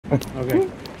Okay.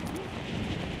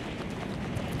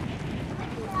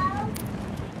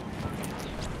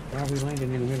 Why are we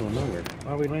landing in the middle of nowhere?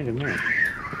 Why are we landing there?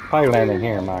 Probably landing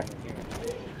here, Mike.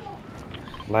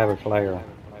 Lavish layer.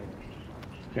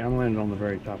 Okay, I'm landing on the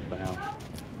very top of the house.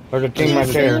 There's a team right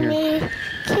there.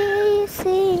 Can you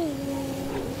see me?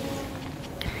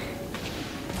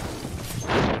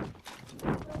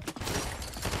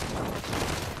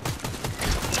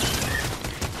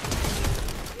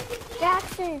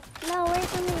 Jackson, no, wait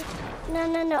for me.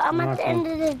 No. I'm at the end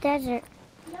of the desert.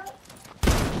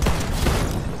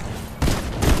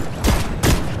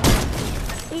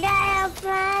 Yeah,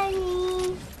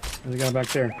 funny. There's a guy back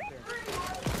there.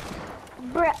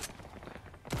 Bruh.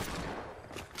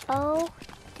 Oh,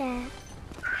 Dad.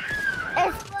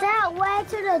 It's that way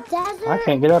to the desert? I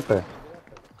can't get up there.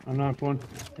 I knocked one.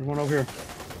 There's one over here.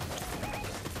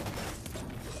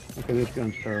 Okay, this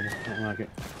gun's terrible. I don't like it.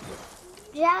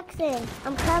 Jackson,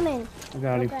 I'm coming. I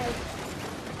got him. Okay.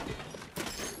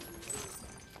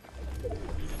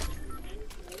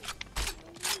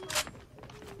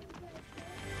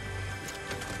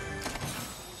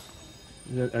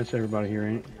 That's everybody here,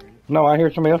 ain't it? No, I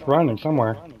hear somebody else running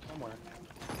somewhere.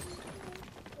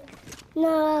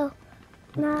 No.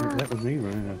 That was me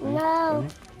running, I think. No.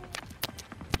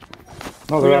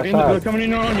 No, they're They're outside. coming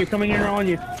in on you, coming in on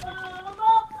you.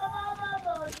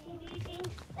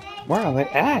 Where are they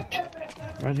at?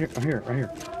 Right here, right here, right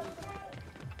here.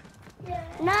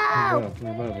 No.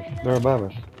 They're above us. They're above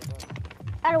us.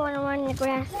 I don't want to run in the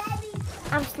grass.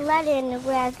 I'm sledding in the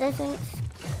grass. Doesn't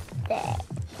stay.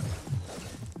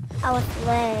 I was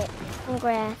sled in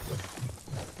grass.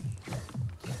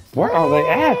 Where are they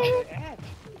at?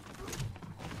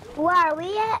 Where are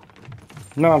we at?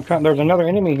 No, I'm trying. There's another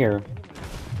enemy here.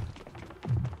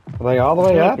 Are they all the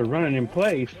way up? They're running in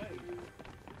place.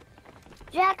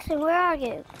 Jackson, where are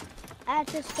you? At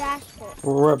the stash pit.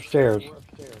 We're upstairs.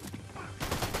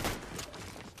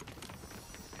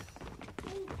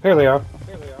 Here they are.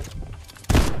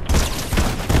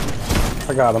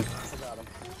 I got them.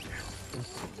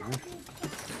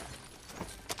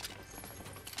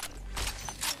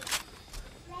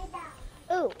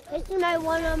 Ooh, this is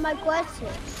one of my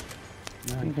questions.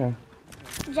 Okay.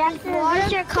 Jackson, is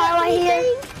this your car right here?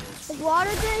 This water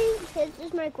thing, this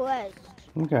is my quest.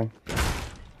 Okay.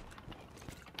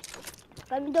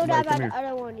 Let me do that about the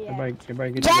other one yet.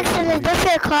 Everybody get Jackson, is this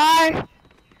your car? Come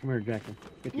here, Jackson.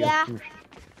 Get Yeah. Come here.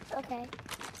 Okay.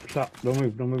 Stop. Don't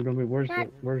move. Don't move. Don't move. Where's Tink?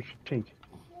 Where's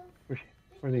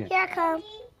he at? Here I come.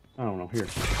 I don't know. Here.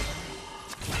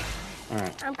 All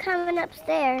right. I'm coming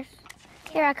upstairs.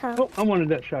 Here I come. Oh, I wanted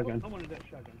that shotgun.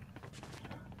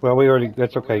 Well, we already.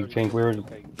 That's okay, Tink. We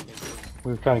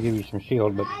were trying to give you some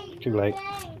shield, but too late.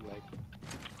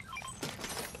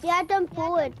 Yeah, them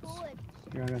bullets.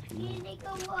 Here, I got you.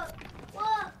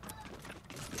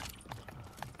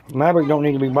 Maverick don't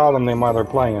need to be bothering them while they're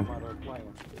playing.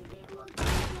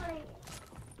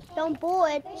 Them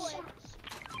bullets.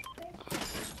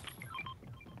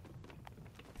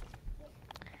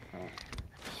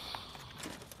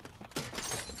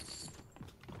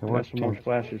 Got some more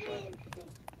splashes.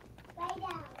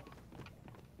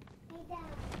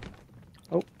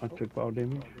 Oh, I took ball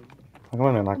damage. Wait a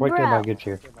minute, like, wait till everybody gets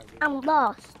here. I'm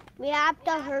lost. We have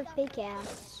to hurt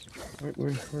pickaxe.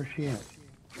 Where's she at?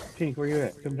 Tink, where you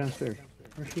at? Come downstairs.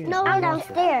 Where's she at? No, I'm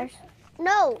downstairs.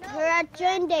 No, we're at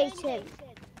Jendason.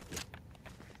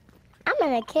 I'm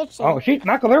in the kitchen. Oh,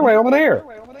 Michael, they're way over there.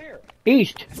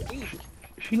 East.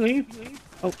 She leave?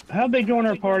 Oh, how'd they join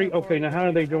our party? Okay, now how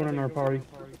are they joining our party?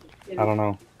 I don't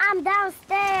know. I'm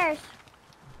downstairs.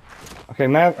 Okay,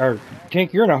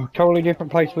 Tink, you're in a totally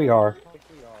different place we are.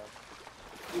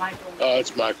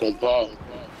 It's Michael and Paul.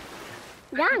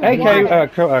 Hey,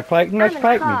 Clayton, that's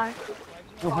Clayton.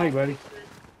 Oh, hey, buddy.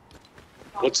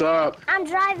 What's up? I'm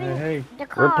driving Hey. the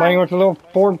car. We're playing with the little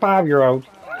 4- and 5-year-olds.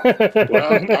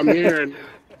 Well, I'm here.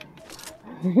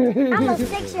 I'm a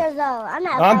 6 years old. I'm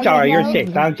not. I'm 5 sorry, years you're old.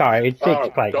 6. I'm sorry, it's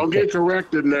 6, Clayton. Don't get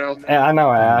corrected now. Yeah, I know,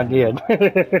 I did.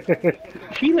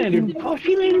 She landed. Oh,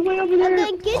 she landed way over there.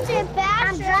 Then get your back.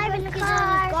 I'm driving the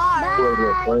car.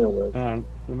 Bye.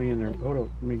 Let me in there. Hold on.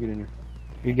 Let me get in there.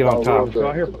 You get on top. Let's go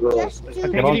out here. Just I do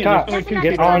can't Get on in. top. There's only two Get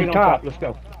kids. on top. Let's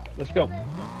go. Let's go.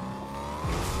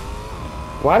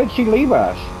 Why did she leave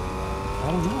us?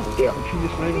 I don't know. Yeah. She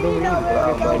just landed over We know there.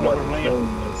 where we're Over going.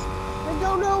 land. We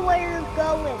don't know where you're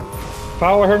going.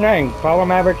 Follow her name. Follow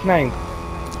Maverick's name.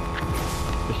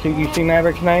 You see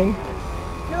Maverick's name?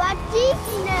 No, I Deep's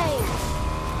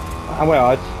name.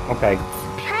 Well, it's okay.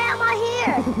 Hey, I'm right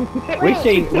here. We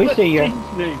see you.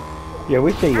 Name. Yeah,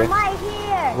 we see you. I'm right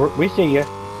here. We see you.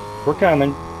 We're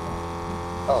coming.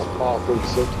 Oh, Paul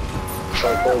 46.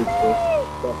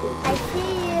 I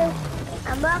see you.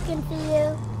 I'm walking to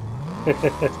you.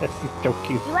 So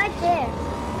cute. You're right there.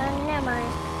 Oh, never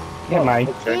mind. Yeah, mate.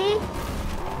 Okay. See?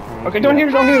 Okay, don't hit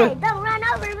her, don't hit Hey, her. don't run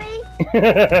over me.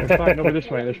 They're fighting over this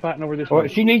way. They're fighting over this Well, way.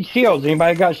 she needs shields.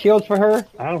 Anybody got shields for her?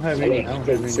 I don't have any. I don't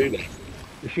have any.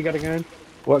 Does she got a gun?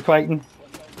 What, Clayton?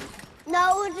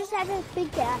 No, we're just having a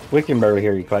speak at. We can barely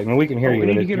hear you, Clayton. We can hear Oh, you, we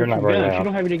need but to get you're her not some very guns. She loud.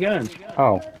 don't have any guns.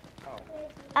 Oh,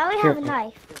 I only Here. have a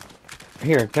knife.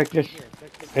 here, take this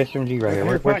SMG right here. They're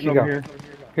Where'd fighting she over go? here.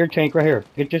 Here, Tank, right here.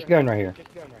 Get this gun right here.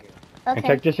 And Okay.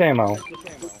 take this ammo.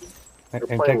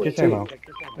 And take this ammo.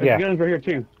 There's Yeah. guns right here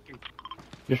too.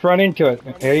 Just run into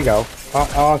it. There you go.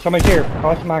 Oh, somebody's here.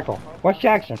 Oh, it's Michael. What's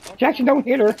Jackson? Jackson, don't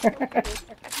hit her.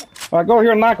 All right, go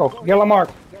here, Michael. Yellow mark.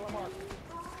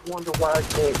 Wonder why I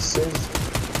can't see.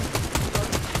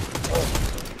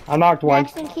 I knocked one.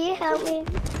 Jackson, can you help me?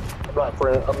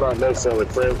 I'm not necessarily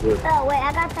friends with. Oh, wait,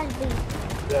 I got that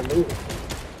beat. Yeah, me.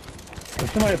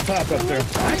 There's somebody pop up there.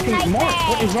 I can't mark.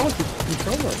 What is wrong with this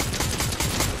controller?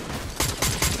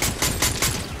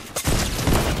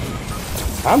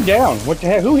 I'm down. What the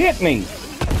heck? Who hit me?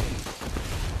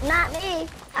 Not me.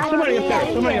 Somebody up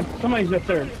there. Somebody's up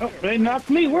there. Oh, they knocked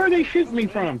me. Where are they shooting me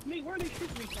from?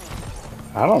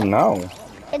 I don't know.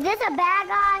 Is this a bad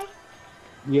guy?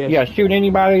 Yes. Yeah, shoot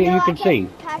anybody No, you I can see.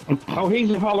 touch- Oh,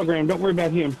 he's a hologram. Don't worry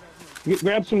about him.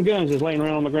 Grab some guns that's laying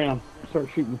around on the ground. Start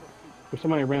shooting. There's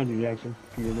somebody around you, Jackson.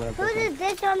 Who is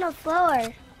this on the floor?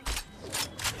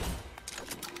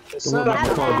 It's Don't worry not about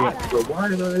the car yet. but why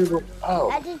are they able? Oh,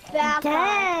 I just bad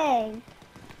Dang.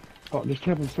 Oh, just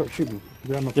have him start shooting.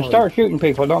 Grab my Just car. start shooting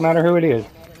people. Don't matter who it is.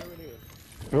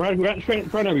 Right straight in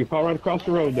front of you, Paul. Right across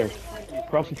the road there.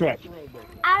 Across the tracks.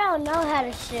 I don't know how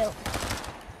to shoot.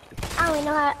 I don't even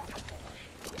know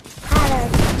how to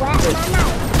wet my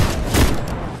knife.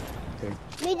 Okay.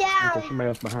 Me There's down. somebody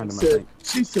else behind him, I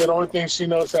she said the only thing she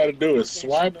knows how to do is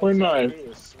swipe her knife.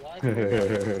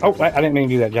 think. Oh, I didn't mean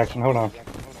to do that, Jackson. Hold on.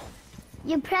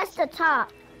 You press the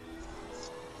top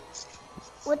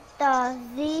with the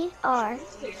ZR.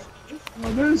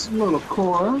 Well, there's little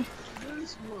Cora.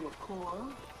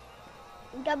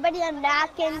 Somebody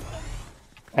unlocking.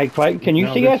 Hey, Clayton, can you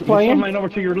No, see there's us playing? somebody over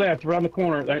to your left, around the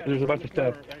corner. There's a bunch of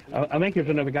stuff. I think there's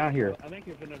another guy here.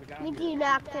 Me do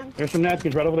napkin. There's some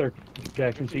napkins right over there,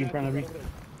 Jackson. See in front of you?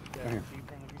 Right here.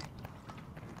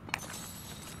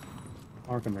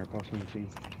 Mark them there, Paul, so you can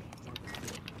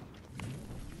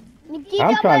see.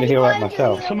 I'm trying to heal up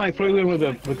myself. Somebody flew in with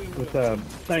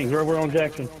things. We're on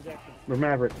Jackson. We're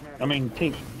Maverick. I mean,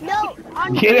 Tink. No,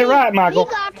 on Get it me. right, Michael.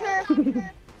 You got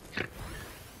her.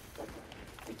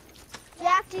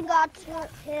 Jackson got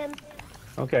him.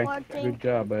 Okay. Poor thing. Good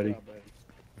job, buddy.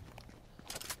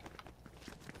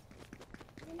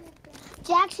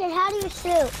 Jackson, how do you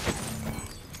shoot?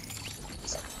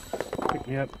 Pick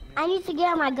me up. I need to get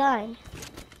on my gun.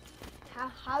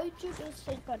 How did you just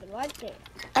take on the right there?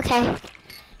 Okay.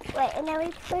 Wait, and then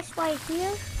we push right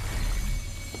here.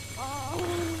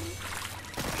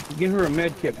 Give her a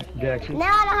med kit, Jackson. Now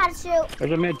I know how to shoot.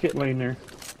 There's a med kit laying there.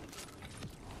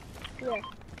 Here.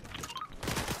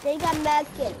 They got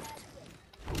medkit.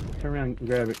 Turn around and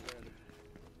grab it.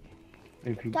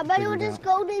 If you Somebody figure will it just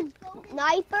out. go to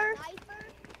sniper.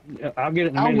 I'll get it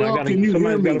in a How minute. well can you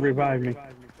Somebody's hear got to me? revive me.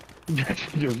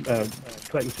 Jackson,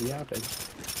 Clayton, see out there.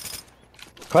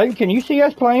 Clayton, can you see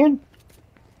us playing?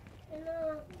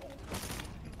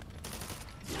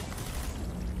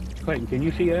 Clayton, can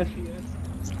you see us?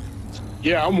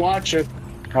 Yeah, I'm watching.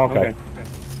 Okay.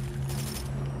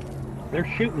 They're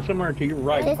shooting somewhere to your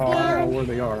right, This Paul. I don't one. know where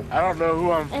they are. I don't know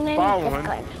who I'm And then following.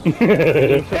 this one.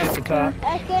 It'll say at the top.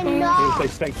 I It'll cannot. say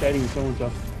spectating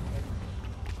so-and-so.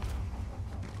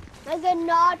 I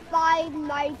cannot find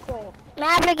Michael.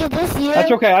 Maverick, is this you?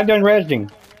 That's okay. I've done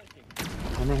resing.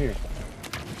 I'm right here.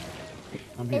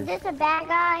 I'm Is here. this a bad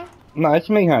guy? No, it's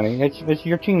me, honey. It's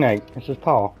your teammate. This is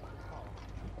Paul.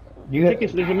 You Take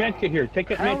this, there's a med kit here. Take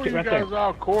that How med are kit you right guys there.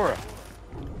 all Cora?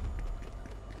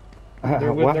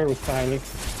 They're what? with Kylie.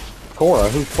 Cora?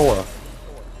 Who's Cora?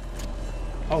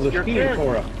 Oh, the Your skiing character.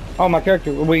 Cora. Oh, my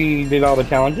character. We did all the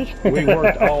challenges. We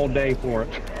worked all day for it.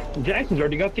 Jackson's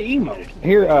already got the emote.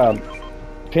 Here,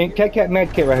 Tink, take that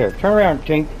med kit right here. Turn around,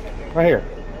 Tink. Right here.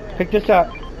 Pick this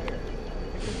up.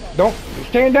 Don't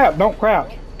stand up. Don't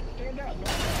crouch.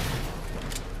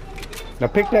 Now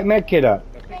pick that med kit up.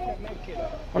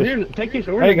 Oh, here, take this.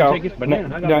 There you go. Take this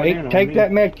banana. I got No, a banana take on that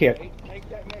me. med kit.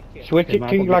 Switch Okay, it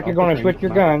Michael, to get like off you're the going to train. switch your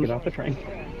Michael, guns. Get off the train.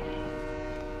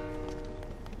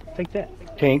 Take that.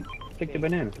 Tink, Take the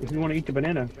banana. If you want to eat the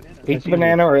banana. eat that's the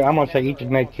banana, or I'm going to say eat the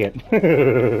med kit.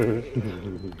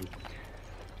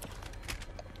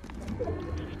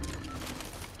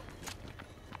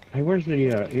 Hey, where's the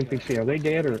NPC? Are they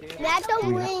dead or? Got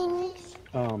the wings.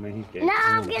 Oh man, he's dead. No,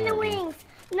 I'm getting the wings.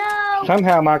 No.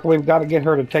 Somehow, Michael, we've got to get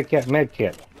her to take that med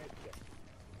kit.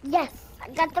 Yes, I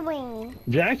got the wing.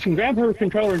 Jackson, grab her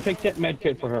controller and take that med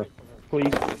kit for her,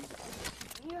 please.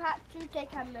 You have to take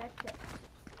her medicine.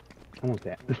 I want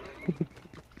that.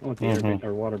 I want the airbender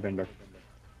or water bender.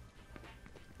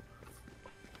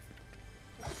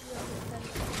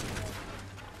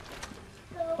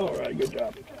 All right, good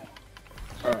job.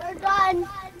 We're done.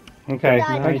 Okay, Nice,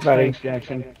 thanks, buddy. Thanks,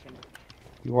 Jackson.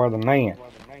 You are the man.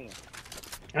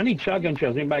 I need shotgun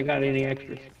shells. Anybody got any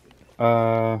extras?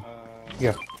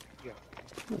 Yeah. Oh,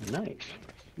 nice.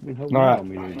 You've been holding All right. on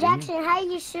me today. Jackson, how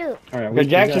you shoot? All right, Good,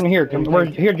 Jackson, here.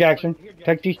 Here, Jackson.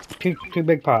 Take these two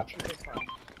big pots.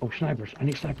 Oh, snipers. I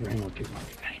need sniper ammo too.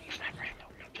 I need sniper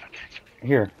ammo.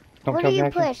 Here. Don't What tell do you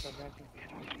Jackson. push?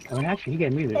 I mean, actually, he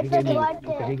gave me this. He It's gave me like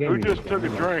okay, he gave Who me just this. took a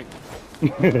drink?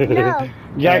 No.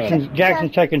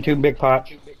 Jackson's taking two big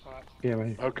pots. Yeah,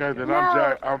 right. Okay, then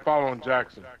No. I'm following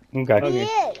Jackson. Okay. He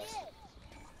is.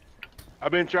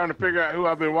 I've been trying to figure out who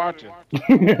I've been watching.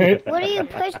 What do you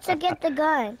push to get the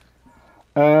gun?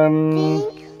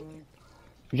 Think?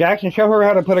 Jackson, show her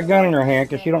how to put a gun in her hand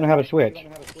because she don't know how to switch.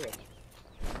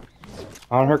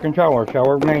 On her controller, show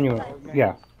her manual.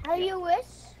 Yeah. How do you wish?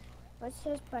 What's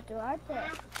his button right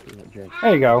there?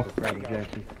 There you go. Proud of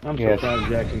Jackson. I'm so Yes. proud of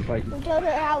Jackson fighting. We told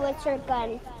her how it's her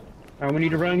gun. All right, we need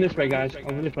to run this way, guys.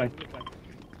 Over this way.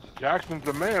 Jackson's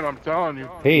the man, I'm telling you.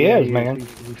 He Yeah, is, man.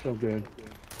 He's so good.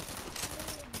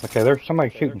 Okay, there's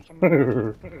somebody shooting.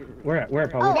 Where at? Where,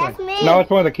 Paul? Oh, Which that's way? me. No, it's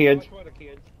one of the kids.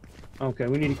 Okay,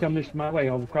 we need to come this my way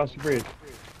over across the bridge.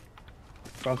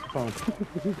 Across the pond.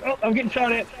 Oh, I'm getting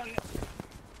shot at.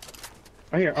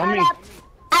 Right here, on me. Shut up.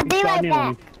 I'll be He's right sliding in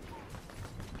on back. me.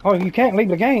 Oh, you can't leave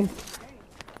the game.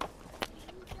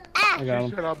 Ah, I got She him.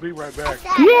 said I'll be right back.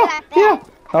 Yeah, yeah.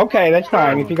 Okay, that's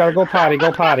fine. If you gotta go potty,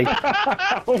 go potty.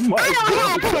 Oh my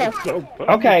I don't have to. So funny.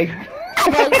 Okay.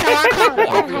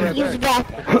 I use the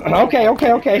bathroom. Okay.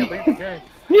 Leave the game.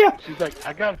 Yeah. She's like,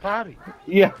 I got a potty.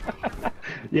 Yeah.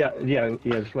 Yeah,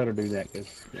 just let her do that.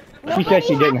 Cause She said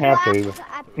she didn't have to. to.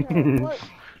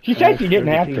 She said she didn't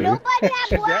have to. Nobody has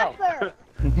She's out. water.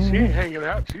 She ain't hanging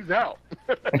out. She's out.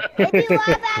 If you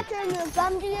want bathroom, you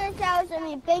come to your house and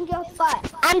you bang your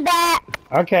butt. I'm back.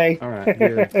 Okay. all right,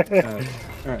 good.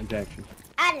 All right, Jackson.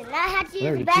 I did not have to use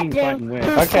There's the a team bathroom. fighting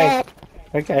west. Okay.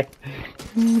 Okay.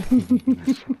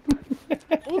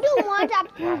 You don't want that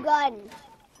blue gun.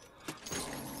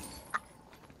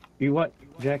 You what,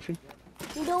 Jackson?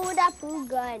 You don't want that blue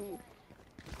gun.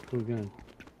 Blue gun.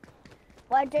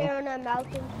 Right there on the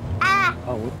mountain. Ah!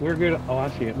 Oh, we're good. Oh, I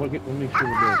see it. Let me see what it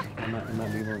is. I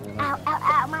might be able to. Ow, ow,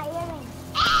 ow, my earring.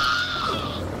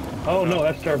 Oh no,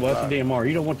 that's terrible. That's a DMR.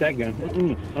 You don't want that gun.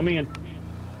 I'm in.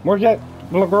 Where's that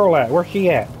little girl at? Where's she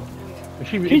at?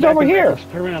 She's over here.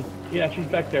 Turn around. Yeah, she's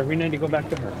back there. We need to go back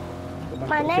to her. Go back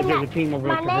My to- name there's a team over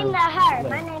my to name her. not her.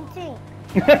 My name Tink.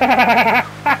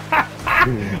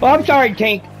 Oh, I'm sorry,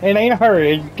 Tink. It ain't her.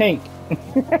 It's Tink.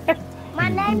 My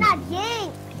name not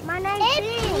Tink. My name Tink.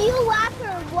 If you walk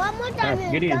her one more time,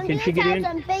 Alright, get in. Can she get in?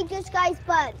 And bang this guy's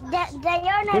butt. That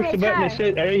your name Push the is button her. that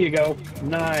says, there you go.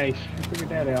 Nice. You figured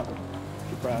that out.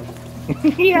 Surprise.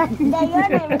 Yeah. That your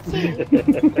name is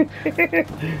Tink.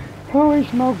 Holy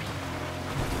smokes.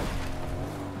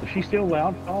 Is she still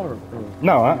loud? Or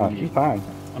No, she's fine.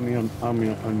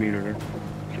 unmuted her.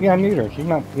 Yeah, mute her. She's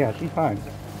not. Yeah, she's fine.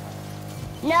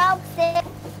 No, sit.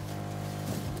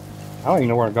 I don't even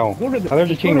know where to go. Go to the, Oh,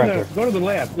 there's a team right there. Go to the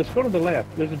left. Let's go to the left.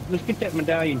 Let's get that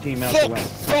medallion team out of the way.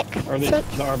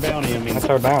 Or our bounty, I mean. That's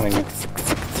our bounty. Yeah,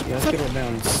 let's get our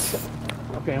bounty.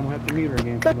 Okay, I'm gonna have to mute her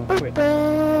again. I'm gonna quit.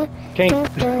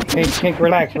 Tink,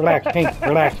 relax. Tink,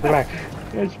 relax.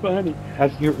 It's funny.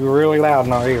 You're really loud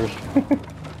in our ears.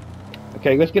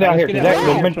 Okay, let's get out here. Get 'cause out. that-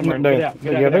 Get out there's- somewhere. there- Get out.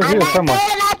 Get Yeah, out. they're I'm here not somewhere.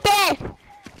 there, not there.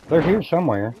 They're here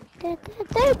somewhere.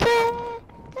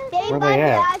 Where they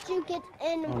at? You get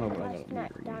in. Oh, no, I gotta Not mute her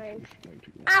dying. again. She's way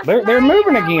too loud. I'm They're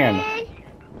moving flying, again. Owen.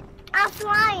 I'm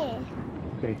flying.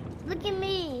 Okay. Look at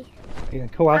me. Yeah,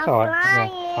 cool, I I'm saw it.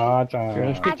 flying. Yeah. Oh, it's, Here,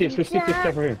 let's get this. Let's get this stuff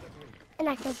over here. And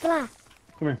I can fly.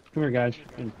 Come here, guys.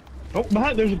 Oh,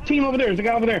 behind. There's a team over there. There's a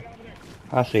guy over there.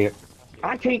 I see it.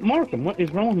 I can't mark him. What is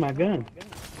wrong with my gun?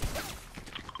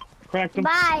 Cracked him.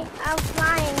 Bye. I'm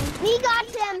flying. We got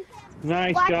him.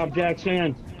 Nice Watch job, it.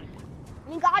 Jackson.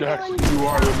 We got Jackson, him. you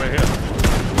are the man.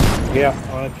 Yeah.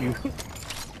 Oh, that's you.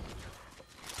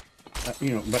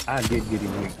 You know, but I did get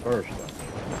him weak first.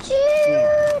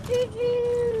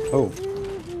 Oh.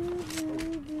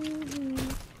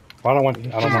 Well, I don't want I'm to.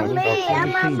 me. I'm on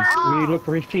We my need to look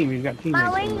for his team. He's got teammates. My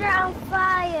over wings there. are on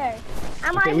fire. I'm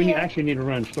I'm Okay, right we here. actually need to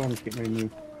run. Storm's getting ready to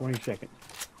move. 20 seconds.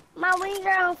 My wings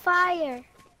are on fire.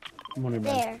 Come on,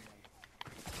 everybody. There.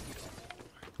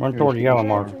 Run toward the yellow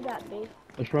mark. You got me.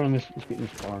 Let's run on this. Let's get in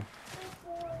this car.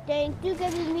 Dang, you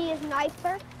giving me a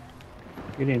sniper?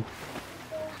 Get in.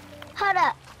 Hold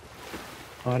up.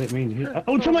 Oh, I didn't mean to hit.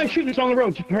 Oh, somebody's shooting us on the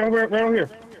road. Right over here.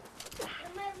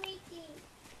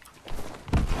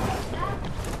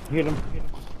 Hit him.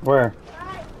 Where?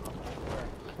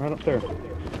 Right up there.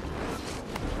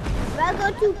 Let's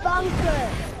go to bunker.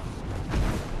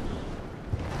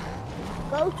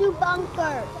 Go to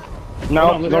bunker. No,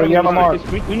 Hold on, go to yellow mark.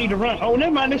 We need to run. Oh,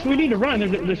 never mind. We need to run.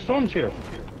 There's storms here.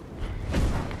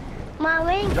 My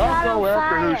wings Y'all are go on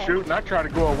after fire. who's shooting. I try to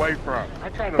go away from. I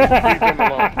try to leave them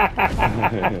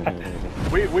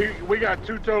alone. We got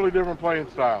two totally different playing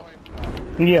styles.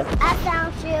 Yeah. I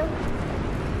found you.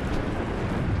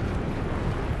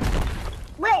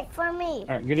 Wait for me.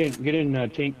 All right, get in,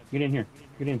 team. Get in here.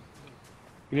 Get in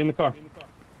the car.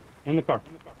 In the car.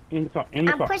 In the car. In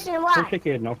the I'm car. pushing Don't what? shake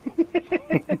your head, no.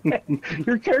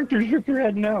 Your character shook your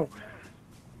head, no.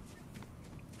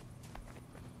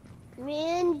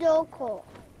 Mandoko.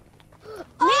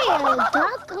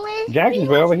 Mandoko. Jackson's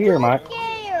way over here, Mike.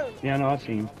 Yeah, no, I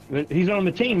see him. He's on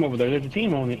the team over there. There's a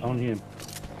team on him.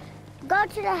 Go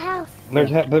to the house.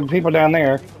 There's people down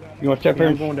there. You want to step Yeah,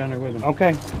 I'm here? going down there with him.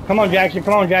 Okay. Come on, Jackson.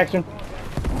 Come on, Jackson.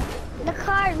 The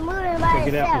car is moving by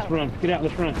Okay, get out. Let's itself. run. Get out.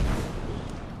 Let's run.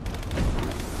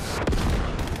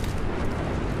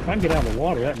 If I can get out of the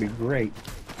water, that'd be great.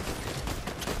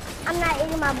 I'm not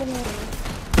eating my banana.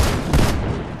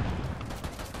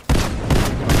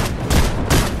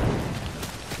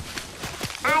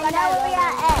 I know where we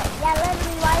are at. Yeah,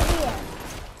 literally right here.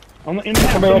 In the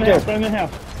house. Come here, In right the house. there. In the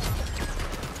house.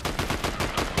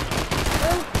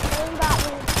 Boom, got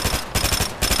me.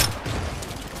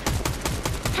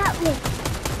 Help me.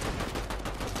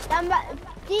 Somebody,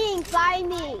 Dean, find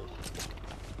me.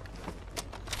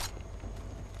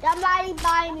 Somebody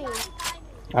find me.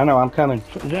 I know, I'm coming.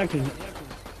 Jackson.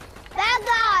 That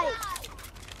guy.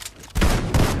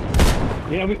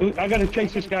 Yeah, I gotta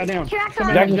chase this guy down. Here I come.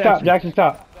 Somebody- Jackson, stop. Jackson,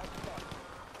 stop.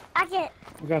 I can't.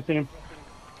 I got him.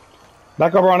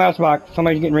 Back over on us, Mike.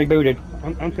 Somebody's getting rebooted.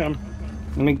 I'm coming.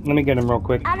 Let me get him real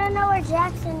quick. I don't know where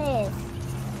Jackson is.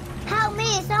 Help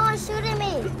me! Someone's shooting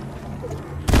me!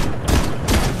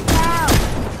 Help!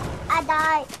 I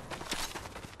died.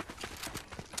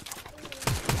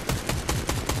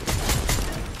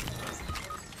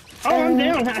 Oh, I'm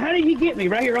down. How did he get me?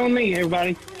 Right here on me,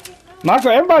 everybody.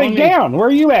 Michael, everybody's On me. down. Where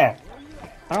are you at?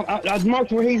 I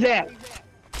marked where he's at.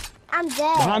 I'm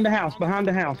dead. Behind the house. Behind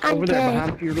the house. I'm Over there. dead.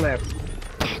 Behind to your left.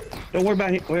 Don't worry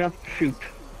about it. Well, shoot.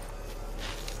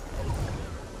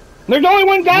 There's only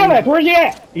one guy left. Where's he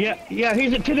at? Yeah,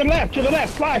 he's to the left. To the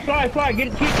left. Fly.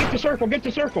 Get the circle. Get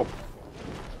the circle.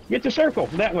 Get the circle.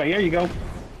 That way. There you go.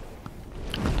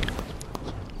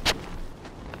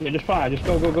 Yeah, just fly. Just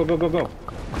go.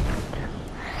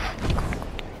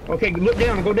 Okay, look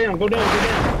down. Go down. Go in the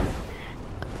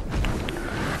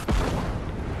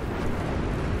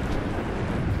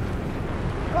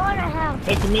house.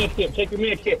 Take your med kit. Take a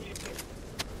minute. Take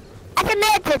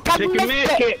your med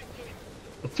kit.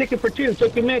 A ticket for two.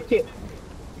 Take your med kit.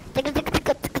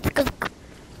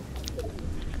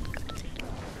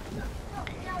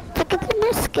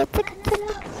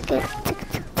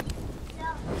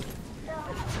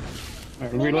 All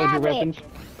right, reload your have it. weapons.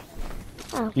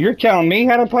 You're telling me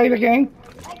how to play the game?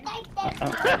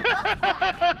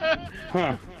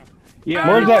 Huh. Yeah.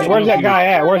 Where's that guy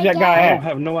at? Where's that guy I at?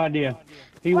 have no idea.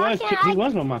 He Why was can't he I-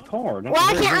 was on my card. That's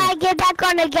Why very can't I weird. get back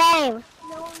on the game?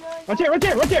 Right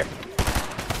there.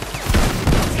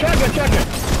 Shotgun.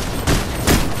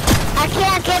 I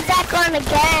can't get back on the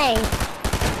game.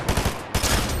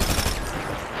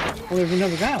 Well, there's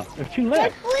another guy. There's two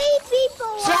left.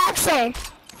 Jackson,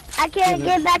 I can't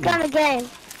get back on the game.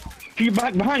 To your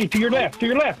behind you. To your left.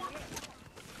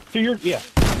 Yeah.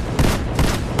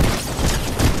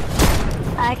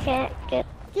 I can't get.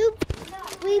 You,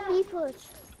 three people.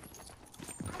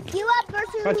 You up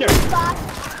versus Right there. Box.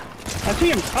 I see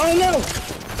him. Oh no.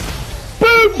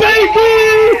 Boom,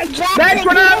 baby! That's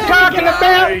what I'm talking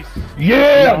about.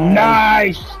 Yeah,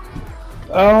 nice.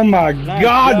 Oh my Nice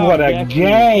God, job, what a Jackson.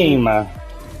 game! No.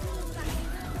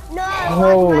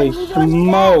 Holy we don't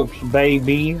smokes,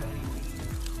 baby!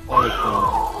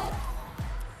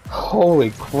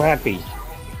 Holy crappy!